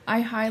 So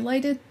I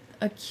highlighted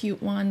a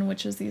cute one,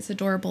 which is these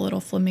adorable little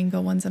flamingo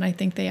ones, and I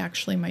think they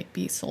actually might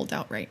be sold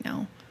out right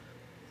now.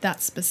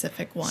 That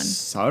specific one.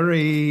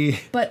 Sorry.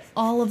 But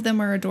all of them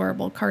are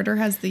adorable. Carter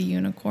has the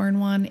unicorn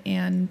one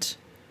and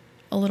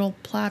a little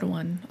plaid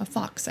one, a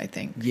fox, I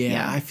think.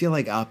 Yeah, I feel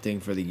like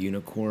opting for the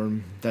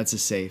unicorn. That's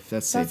safe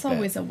That's bet.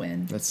 always a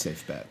win. That's a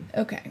safe bet.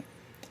 Okay.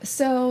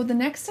 So the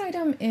next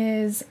item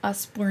is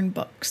Usborne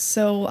Books.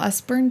 So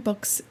Usborne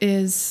Books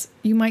is,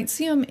 you might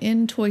see them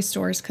in toy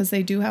stores because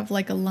they do have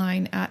like a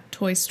line at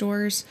toy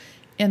stores,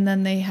 and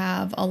then they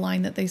have a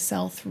line that they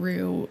sell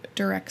through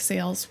direct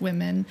sales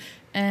women.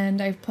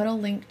 And I've put a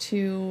link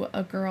to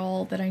a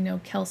girl that I know,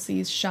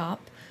 Kelsey's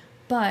shop,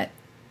 but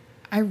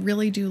I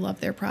really do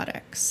love their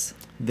products.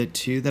 The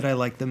 2 that I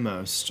like the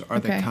most are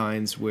the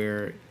kinds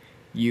where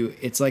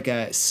it's like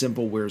a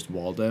simple Where's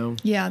Waldo.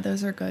 Yeah,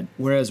 those are good.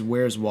 Whereas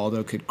Where's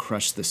Waldo could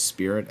crush the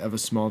spirit of a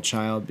small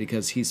child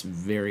because he's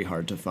very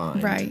hard to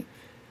find. Right.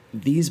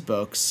 These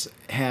books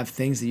have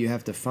things that you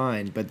have to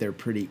find, but they're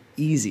pretty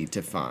easy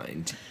to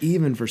find,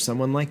 even for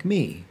someone like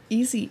me.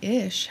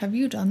 Easy-ish. Have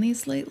you done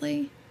these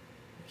lately?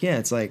 Yeah,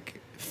 it's like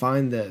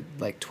find the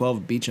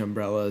 12 beach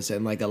umbrellas,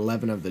 and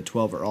 11 of the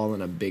 12 are all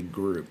in a big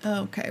group.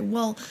 Okay.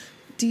 Well,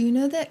 do you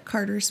know that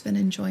Carter's been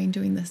enjoying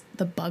doing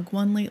the bug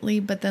one lately,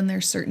 but then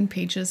there's certain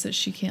pages that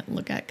she can't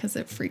look at because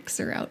it freaks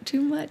her out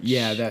too much?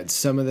 Yeah, that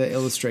some of the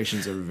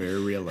illustrations are very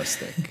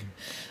realistic.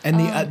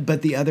 And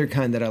but the other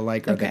kind that I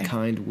like are the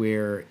kind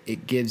where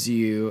it gives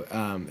you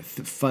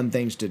fun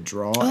things to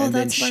draw and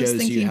then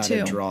shows you how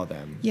to draw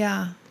them.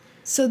 Yeah.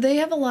 So they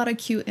have a lot of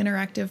cute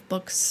interactive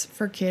books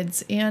for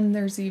kids, and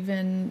there's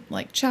even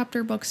like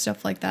chapter books,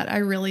 stuff like that. I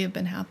really have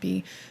been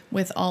happy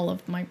with all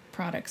of my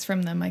products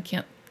from them.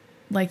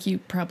 You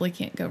probably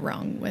can't go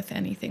wrong with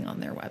anything on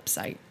their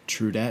website.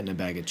 True dat, and a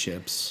bag of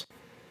chips.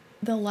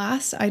 The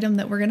last item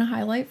that we're going to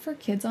highlight for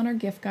kids on our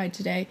gift guide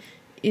today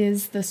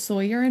is the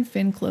Sawyer and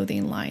Finn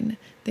clothing line.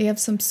 They have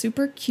some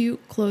super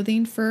cute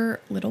clothing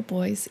for little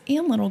boys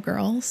and little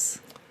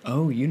girls.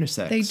 Oh,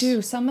 unisex. They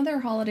do. Some of their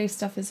holiday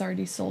stuff is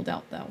already sold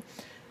out, though.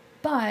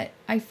 But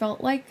I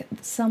felt like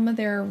some of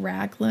their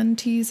raglan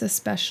tees,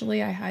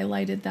 especially, I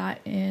highlighted that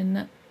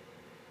in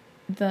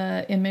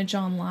the image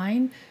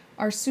online,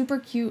 are super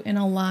cute and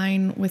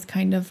align with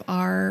kind of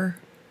our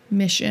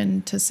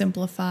mission to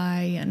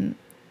simplify and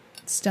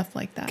stuff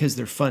like that. Because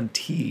they're fun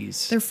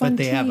tees. They're fun But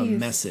they have a tees.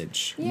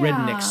 message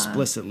written Yeah.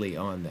 explicitly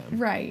on them.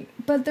 Right.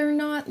 But they're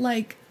not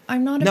like,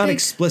 I'm not a Not big...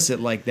 explicit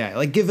like that.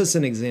 Like, give us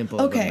an example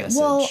of a Okay, message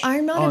well,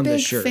 I'm not a on the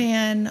big shirt.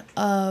 fan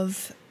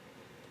of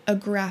a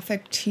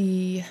graphic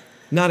tee.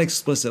 Not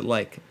explicit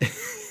like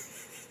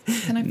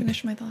Can I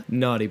finish my thought?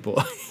 naughty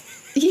boy.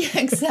 Yeah,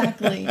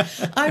 exactly.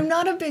 I'm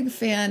not a big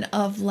fan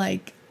of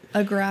like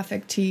a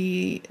graphic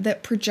tee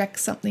that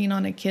projects something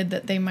on a kid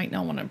that they might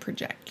not want to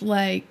project.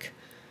 Like,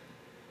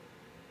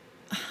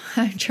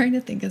 I'm trying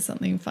to think of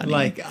something funny.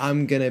 Like,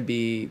 I'm going to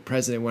be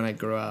president when I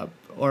grow up,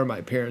 or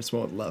my parents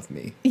won't love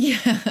me.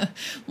 Yeah.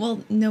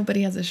 Well,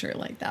 nobody has a shirt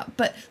like that.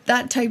 But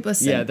that type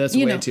of Yeah, that's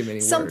way too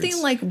many something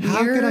words. like weird.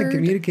 How could I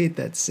communicate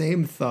that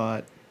same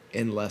thought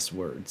in less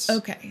words?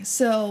 Okay,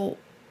 so,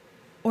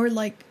 or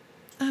like,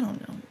 I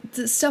don't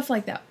know, stuff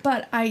like that.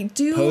 But I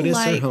do POTUS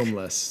like... or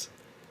homeless?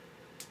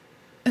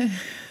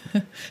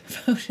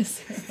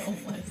 POTUS or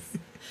homeless.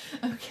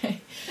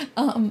 Okay.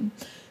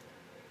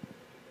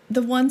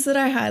 The ones that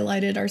I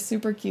highlighted are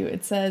super cute.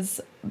 It says,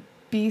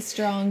 be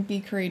strong, be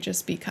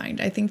courageous, be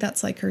kind. I think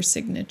that's like her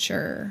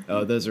signature.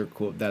 Oh, those are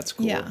cool. That's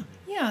cool. Yeah.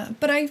 Yeah.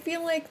 But I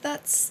feel like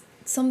that's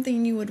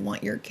something you would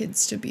want your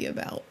kids to be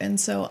about.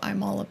 And so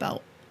I'm all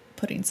about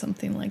putting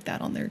something like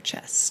that on their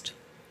chest.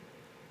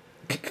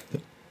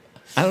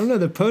 I don't know,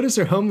 the POTUS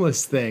or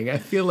homeless thing. I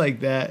feel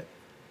like that.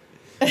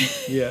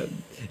 Yeah.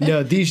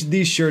 No,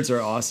 these shirts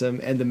are awesome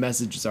and the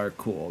messages are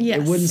cool. Yes.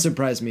 It wouldn't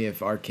surprise me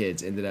if our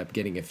kids ended up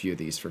getting a few of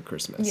these for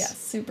Christmas. Yes,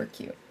 super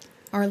cute.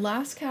 Our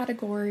last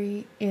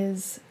category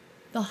is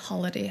the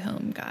holiday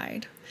home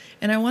guide.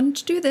 And I wanted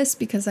to do this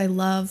because I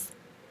love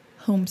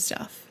home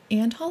stuff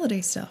and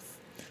holiday stuff.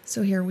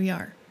 So here we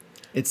are.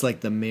 It's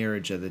like the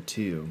marriage of the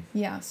two.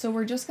 Yeah, so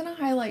we're just going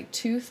to highlight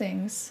two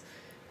things,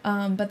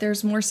 but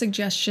there's more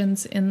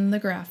suggestions in the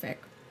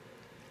graphic.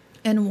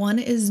 And one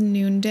is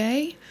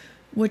Noonday,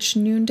 which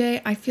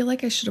Noonday, I feel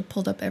like I should have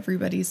pulled up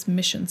everybody's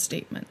mission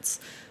statements.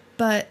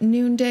 But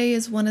Noonday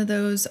is one of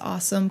those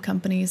awesome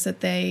companies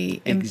that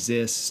they...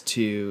 Exists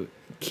to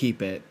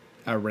keep it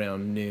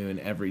around noon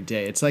every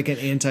day. It's like an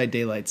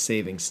anti-daylight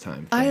savings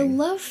time thing. I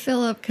love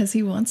Philip because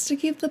he wants to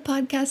keep the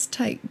podcast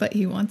tight, but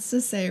he wants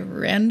to say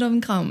random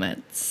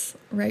comments.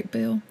 Right,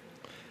 Boo?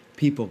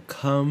 People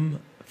come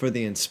for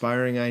the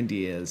inspiring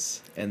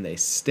ideas and they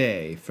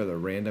stay for the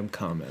random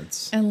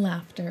comments. And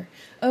laughter.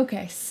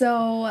 Okay,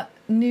 so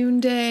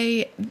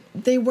Noonday,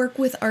 they work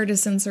with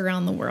artisans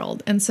around the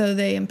world. And so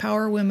they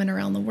empower women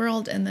around the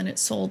world, and then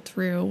it's sold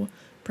through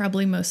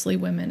probably mostly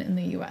women in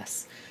the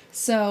U.S.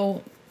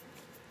 So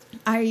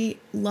I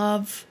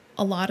love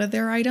a lot of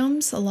their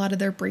items. A lot of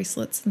their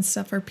bracelets and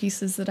stuff are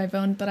pieces that I've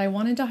owned. But I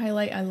wanted to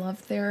highlight, I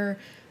love their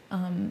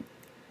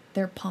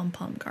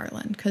pom-pom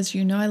garland. Because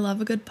you know I love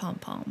a good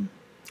pom-pom.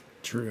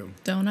 True.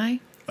 Don't I?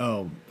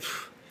 Oh,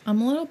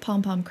 I'm a little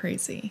pom-pom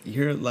crazy.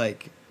 you're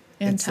like,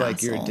 And it's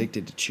like you're tassel.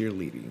 addicted to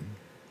cheerleading.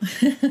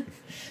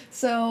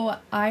 So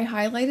I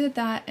highlighted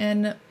that,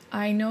 and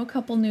I know a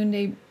couple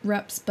Noonday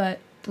reps, but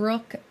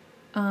Brooke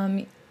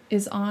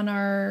is on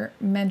our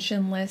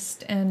mention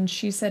list, and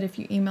she said if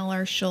you email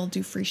her, she'll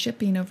do free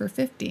shipping over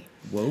 50.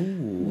 Whoa.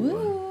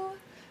 Woo!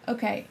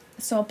 Okay,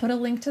 so I'll put a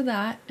link to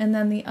that, and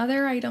then the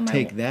other item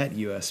Take that,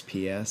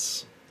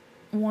 USPS.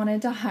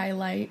 wanted to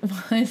highlight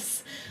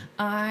was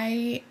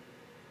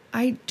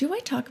do I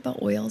talk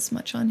about oils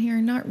much on here?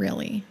 Not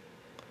really.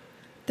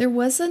 There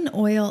was an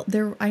oil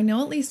there. I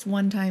know at least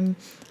one time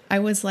I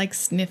was like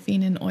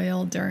sniffing an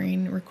oil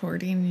during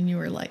recording and you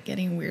were like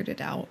getting weirded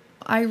out.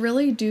 I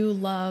really do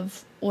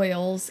love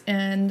oils,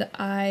 and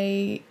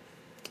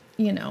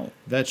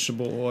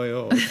Vegetable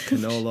oil,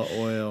 canola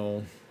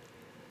oil,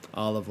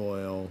 olive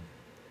oil,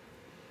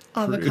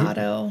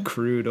 avocado.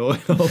 crude oil.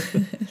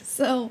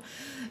 So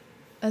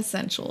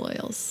essential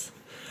oils.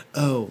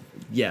 Oh,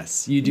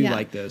 yes, you do Yeah.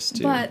 like those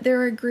too. But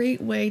they're a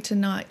great way to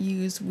not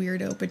use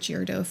weirdo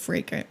pachirdo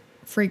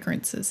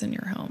fragrances in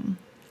your home.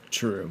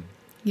 True.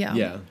 Yeah.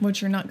 Yeah.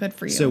 Which are not good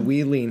for you. So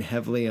we lean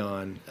heavily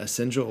on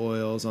essential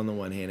oils on the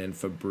one hand and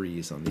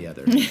Febreze on the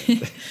other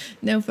hand.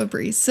 No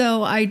Febreze.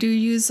 So I do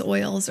use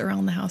oils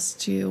around the house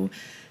to,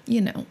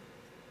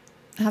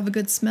 have a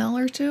good smell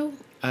or two.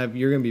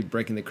 You're going to be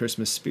breaking the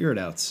Christmas spirit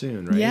out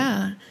soon, right?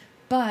 Yeah.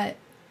 But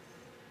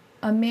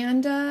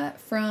Amanda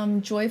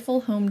from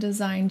Joyful Home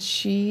Design,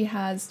 she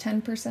has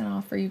 10%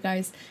 off for you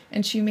guys,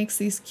 and she makes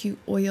these cute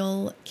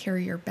oil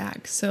carrier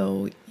bags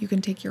so you can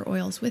take your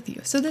oils with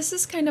you. So this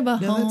is kind of a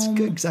No, home. that's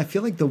good, because I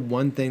feel like the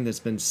one thing that's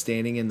been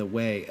standing in the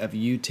way of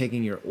you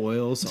taking your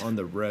oils on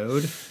the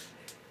road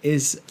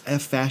is a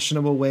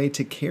fashionable way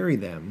to carry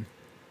them.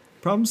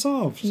 Problem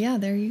solved. Yeah,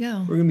 there you go.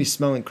 We're going to be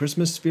smelling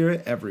Christmas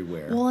spirit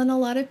everywhere. Well, and a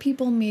lot of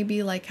people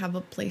maybe like have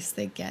a place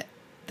they get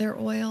their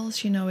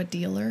oils, you know, a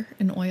dealer,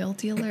 an oil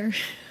dealer,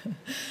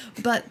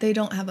 but they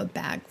don't have a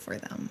bag for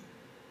them.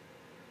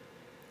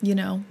 You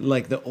know?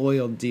 Like the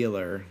oil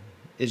dealer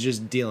is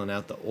just dealing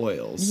out the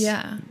oils.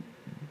 Yeah.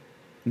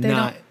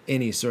 Not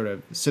any sort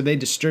of... So they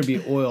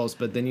distribute oils,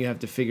 but then you have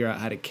to figure out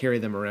how to carry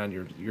them around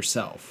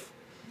yourself.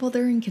 Well,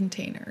 they're in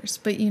containers,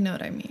 but you know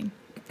what I mean.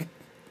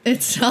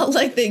 It's not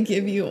like they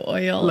give you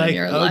oil and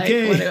you're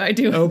okay, like, what do I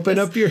do with open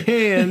this? up your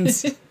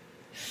hands.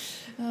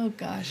 Oh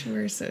gosh,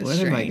 we're so What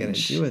strange. am I going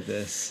to do with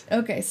this?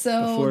 Okay,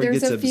 so Before it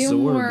there's gets a few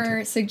absorbed.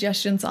 more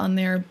suggestions on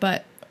there,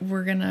 but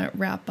we're going to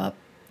wrap up.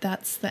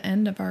 That's the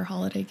end of our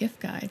holiday gift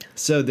guide.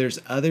 So there's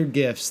other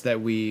gifts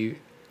that we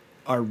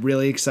are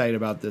really excited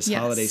about this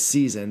Yes. holiday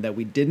season that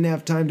we didn't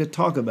have time to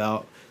talk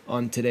about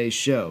on today's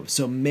show.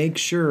 So make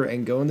sure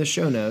and go in the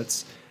show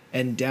notes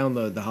and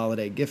download the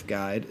holiday gift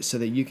guide so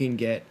that you can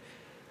get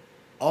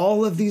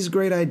all of these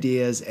great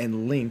ideas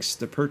and links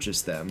to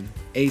purchase them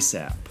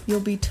ASAP.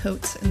 You'll be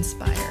totes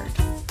inspired.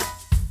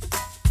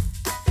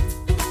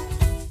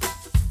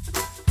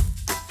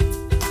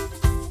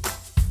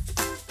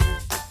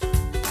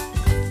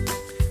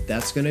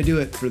 That's going to do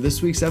it for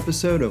this week's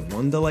episode of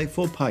One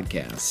Delightful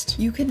Podcast.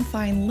 You can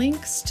find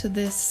links to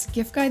this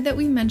gift guide that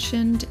we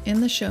mentioned in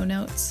the show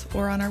notes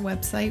or on our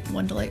website,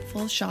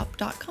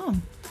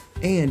 onedelightfulshop.com.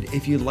 And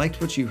if you liked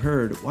what you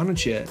heard, why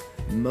don't you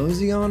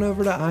mosey on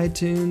over to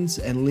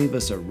iTunes and leave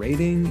us a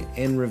rating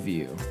and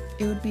review.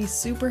 It would be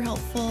super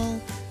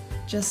helpful.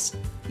 Just,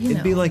 you know.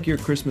 It'd be like your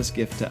Christmas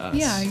gift to us.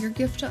 Yeah, your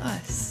gift to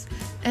us.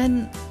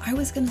 And I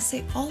was going to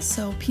say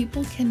also,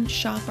 people can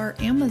shop our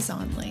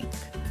Amazon link.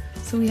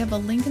 So we have a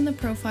link in the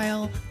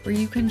profile where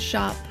you can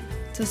shop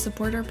to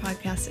support our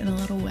podcast in a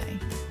little way.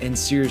 And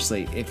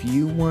seriously, if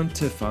you want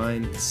to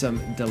find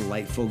some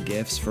delightful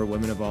gifts for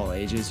women of all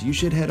ages, you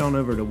should head on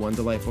over to One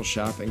Delightful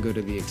Shop and go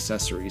to the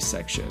accessories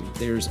section.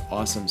 There's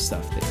awesome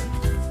stuff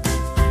there.